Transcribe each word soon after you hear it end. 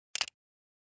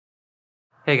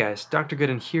Hey guys, Dr.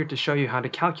 Goodin here to show you how to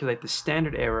calculate the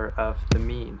standard error of the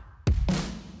mean.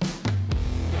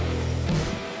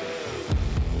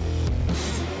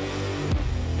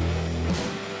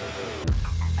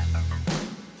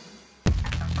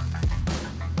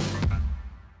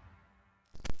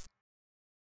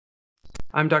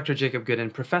 I'm Dr. Jacob Goodin,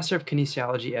 Professor of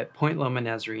Kinesiology at Point Loma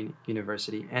Nazarene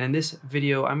University, and in this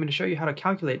video I'm going to show you how to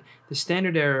calculate the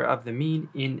standard error of the mean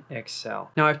in Excel.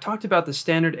 Now I've talked about the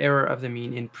standard error of the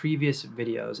mean in previous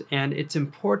videos, and it's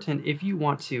important if you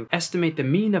want to estimate the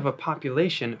mean of a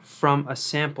population from a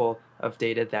sample of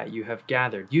data that you have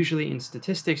gathered. Usually in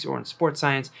statistics or in sports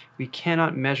science, we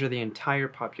cannot measure the entire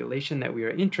population that we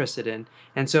are interested in,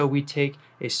 and so we take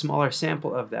a smaller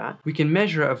sample of that. We can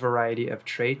measure a variety of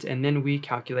traits and then we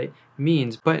calculate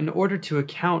means, but in order to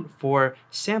account for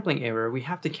sampling error, we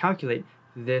have to calculate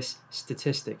this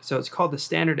statistic. So it's called the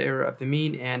standard error of the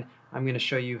mean, and I'm going to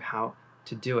show you how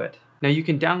to do it. Now you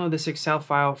can download this Excel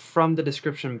file from the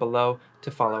description below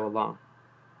to follow along.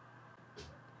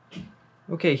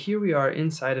 Okay, here we are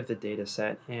inside of the data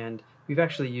set, and we've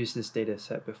actually used this data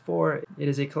set before. It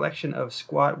is a collection of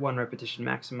squat 1 repetition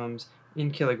maximums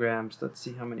in kilograms. Let's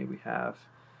see how many we have.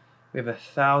 We have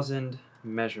 1,000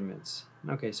 measurements.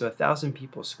 Okay, so 1,000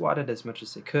 people squatted as much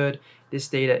as they could. This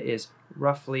data is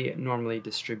roughly normally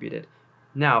distributed.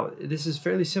 Now, this is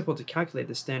fairly simple to calculate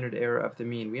the standard error of the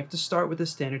mean. We have to start with the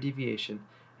standard deviation,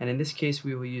 and in this case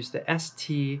we will use the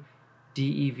stdev.s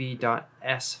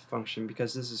function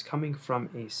because this is coming from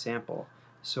a sample.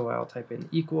 So I'll type in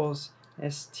equals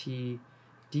stdev.s,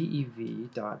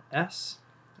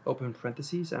 open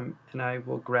parentheses, and I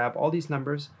will grab all these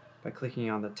numbers by clicking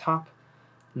on the top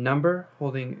number,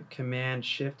 holding Command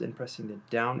Shift and pressing the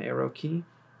down arrow key,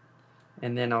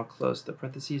 and then I'll close the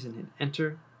parentheses and hit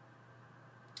enter,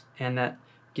 and that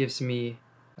gives me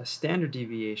a standard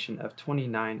deviation of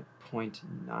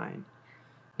 29.9.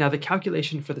 Now the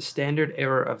calculation for the standard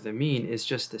error of the mean is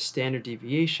just the standard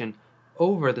deviation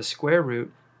over the square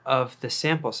root of the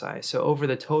sample size, so over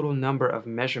the total number of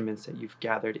measurements that you've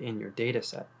gathered in your data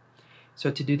set. So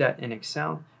to do that in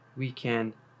Excel, we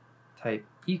can type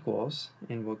equals,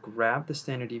 and we'll grab the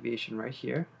standard deviation right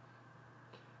here,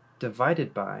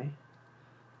 divided by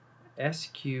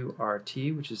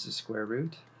SQRT, which is the square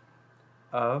root,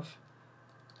 of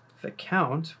the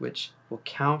count, which will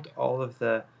count all of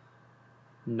the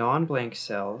non-blank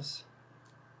cells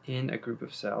in a group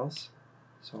of cells.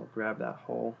 So I'll grab that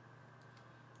whole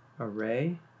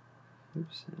array.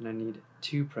 Oops, and I need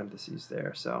 2 parentheses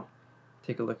there. So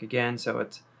take a look again. So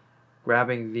it's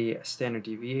grabbing the standard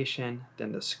deviation,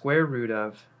 then the square root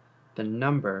of the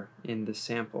number in the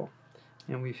sample.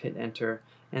 And we've hit enter.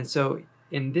 And so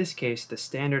in this case, the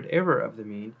standard error of the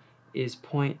mean is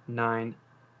 0.9,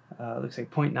 looks like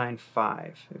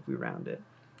 0.95 if we round it.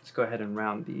 Let's go ahead and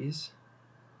round these.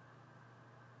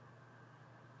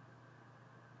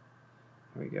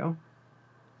 There we go.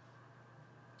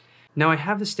 Now I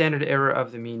have the standard error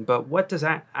of the mean, but what does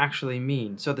that actually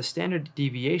mean? So the standard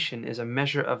deviation is a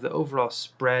measure of the overall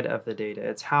spread of the data.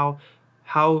 It's how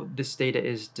this data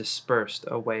is dispersed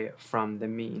away from the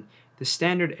mean. The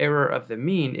standard error of the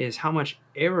mean is how much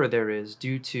error there is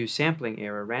due to sampling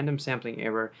error, random sampling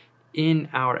error, in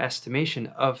our estimation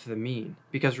of the mean.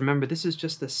 Because remember, this is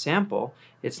just the sample,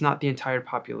 it's not the entire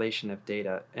population of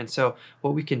data. And so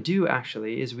what we can do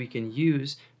actually is we can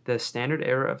use the standard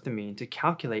error of the mean to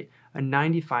calculate a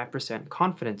 95%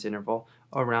 confidence interval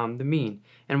around the mean.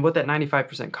 And what that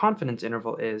 95% confidence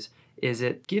interval is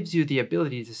it gives you the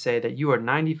ability to say that you are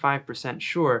 95%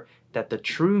 sure that the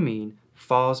true mean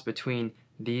falls between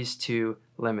these two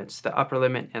limits, the upper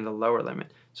limit and the lower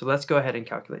limit. So let's go ahead and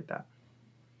calculate that.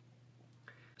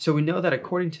 So we know that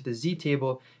according to the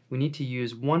z-table, we need to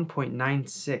use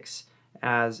 1.96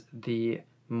 as the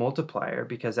multiplier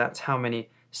because that's how many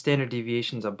standard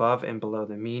deviations above and below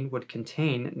the mean would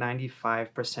contain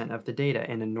 95% of the data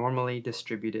in a normally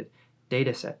distributed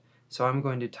data set. So I'm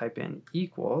going to type in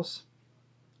equals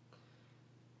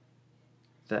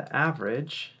the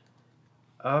average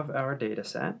of our data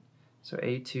set, so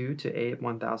A2 to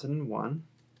A1001,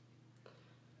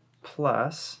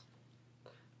 plus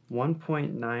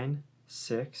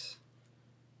 1.96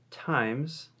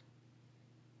 times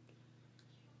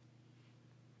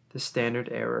the standard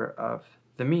error of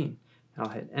the mean. I'll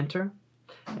hit enter,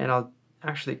 and I'll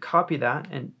actually copy that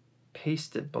and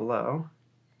paste it below.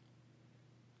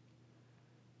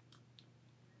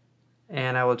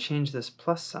 And I will change this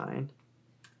plus sign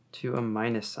to a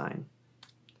minus sign.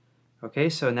 Okay,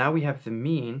 so now we have the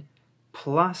mean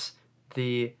plus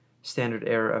the standard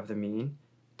error of the mean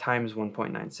times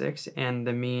 1.96, and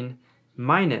the mean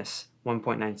minus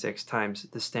 1.96 times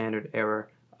the standard error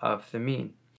of the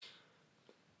mean.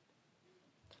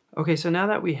 Okay, so now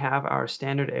that we have our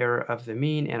standard error of the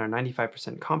mean and our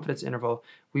 95% confidence interval,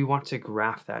 we want to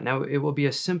graph that. Now, it will be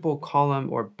a simple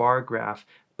column or bar graph,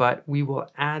 but we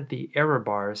will add the error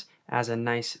bars as a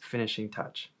nice finishing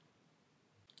touch.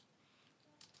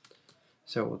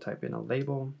 So we'll type in a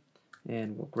label,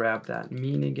 and we'll grab that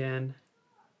mean again,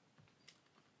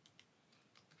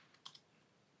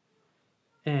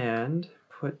 and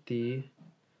put the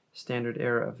standard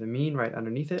error of the mean right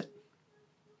underneath it.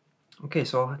 Okay,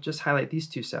 so I'll just highlight these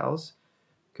two cells,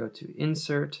 go to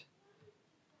Insert,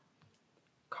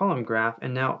 Column Graph,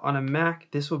 and now on a Mac,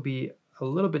 this will be a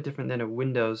little bit different than a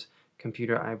Windows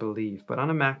computer, I believe. But on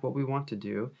a Mac, what we want to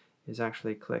do is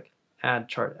actually click Add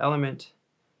Chart Element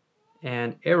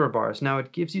and Error Bars. Now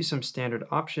it gives you some standard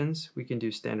options. We can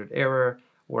do standard error,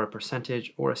 or a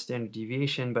percentage, or a standard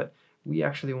deviation, but we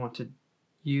actually want to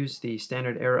use the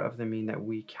standard error of the mean that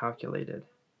we calculated.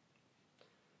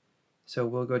 So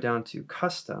we'll go down to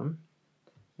Custom,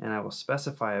 and I will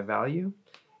specify a value.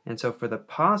 And so for the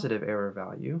positive error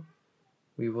value,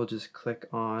 we will just click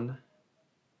on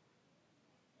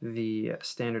the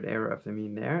standard error of the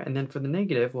mean there. And then for the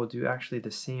negative, we'll do actually the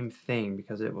same thing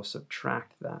because it will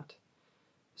subtract that.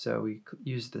 So we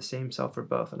use the same cell for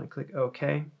both, and I click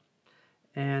OK.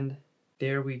 And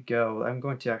there we go. I'm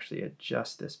going to actually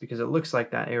adjust this because it looks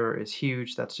like that error is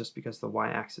huge. That's just because the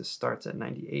y-axis starts at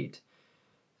 98.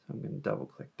 So I'm going to double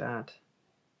click that.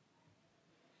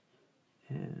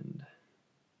 And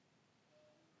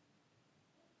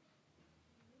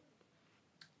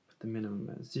put the minimum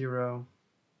at 0.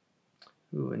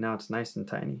 Ooh, and now it's nice and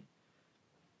tiny.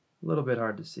 A little bit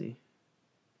hard to see.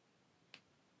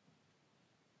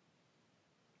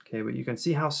 Okay, but you can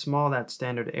see how small that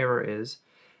standard error is.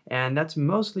 And that's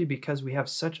mostly because we have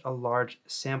such a large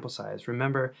sample size.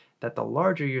 Remember that the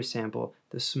larger your sample,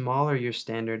 the smaller your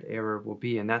standard error will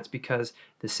be. And that's because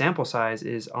the sample size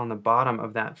is on the bottom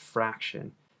of that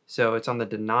fraction. So it's on the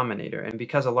denominator. And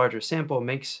because a larger sample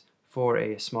makes for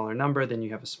a smaller number, then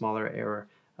you have a smaller error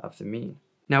of the mean.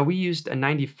 Now, we used a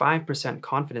 95%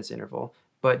 confidence interval,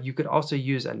 but you could also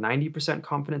use a 90%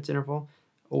 confidence interval,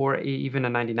 or even a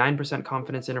 99%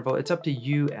 confidence interval. It's up to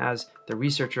you as the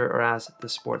researcher or as the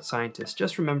sports scientist.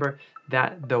 Just remember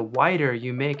that the wider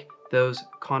you make those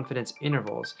confidence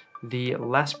intervals, the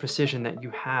less precision that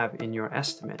you have in your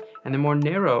estimate. And the more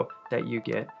narrow that you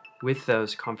get with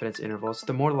those confidence intervals,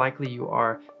 the more likely you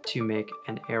are to make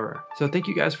an error. So thank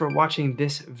you guys for watching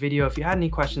this video. If you had any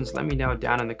questions, let me know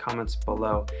down in the comments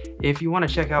below. If you want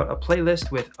to check out a playlist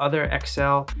with other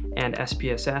Excel and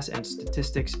SPSS and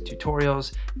statistics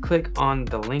tutorials, click on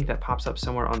the link that pops up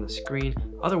somewhere on the screen.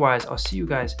 Otherwise, I'll see you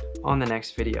guys on the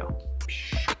next video.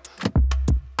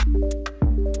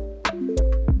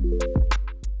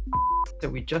 So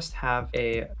we just have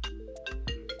a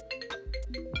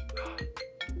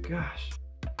gosh.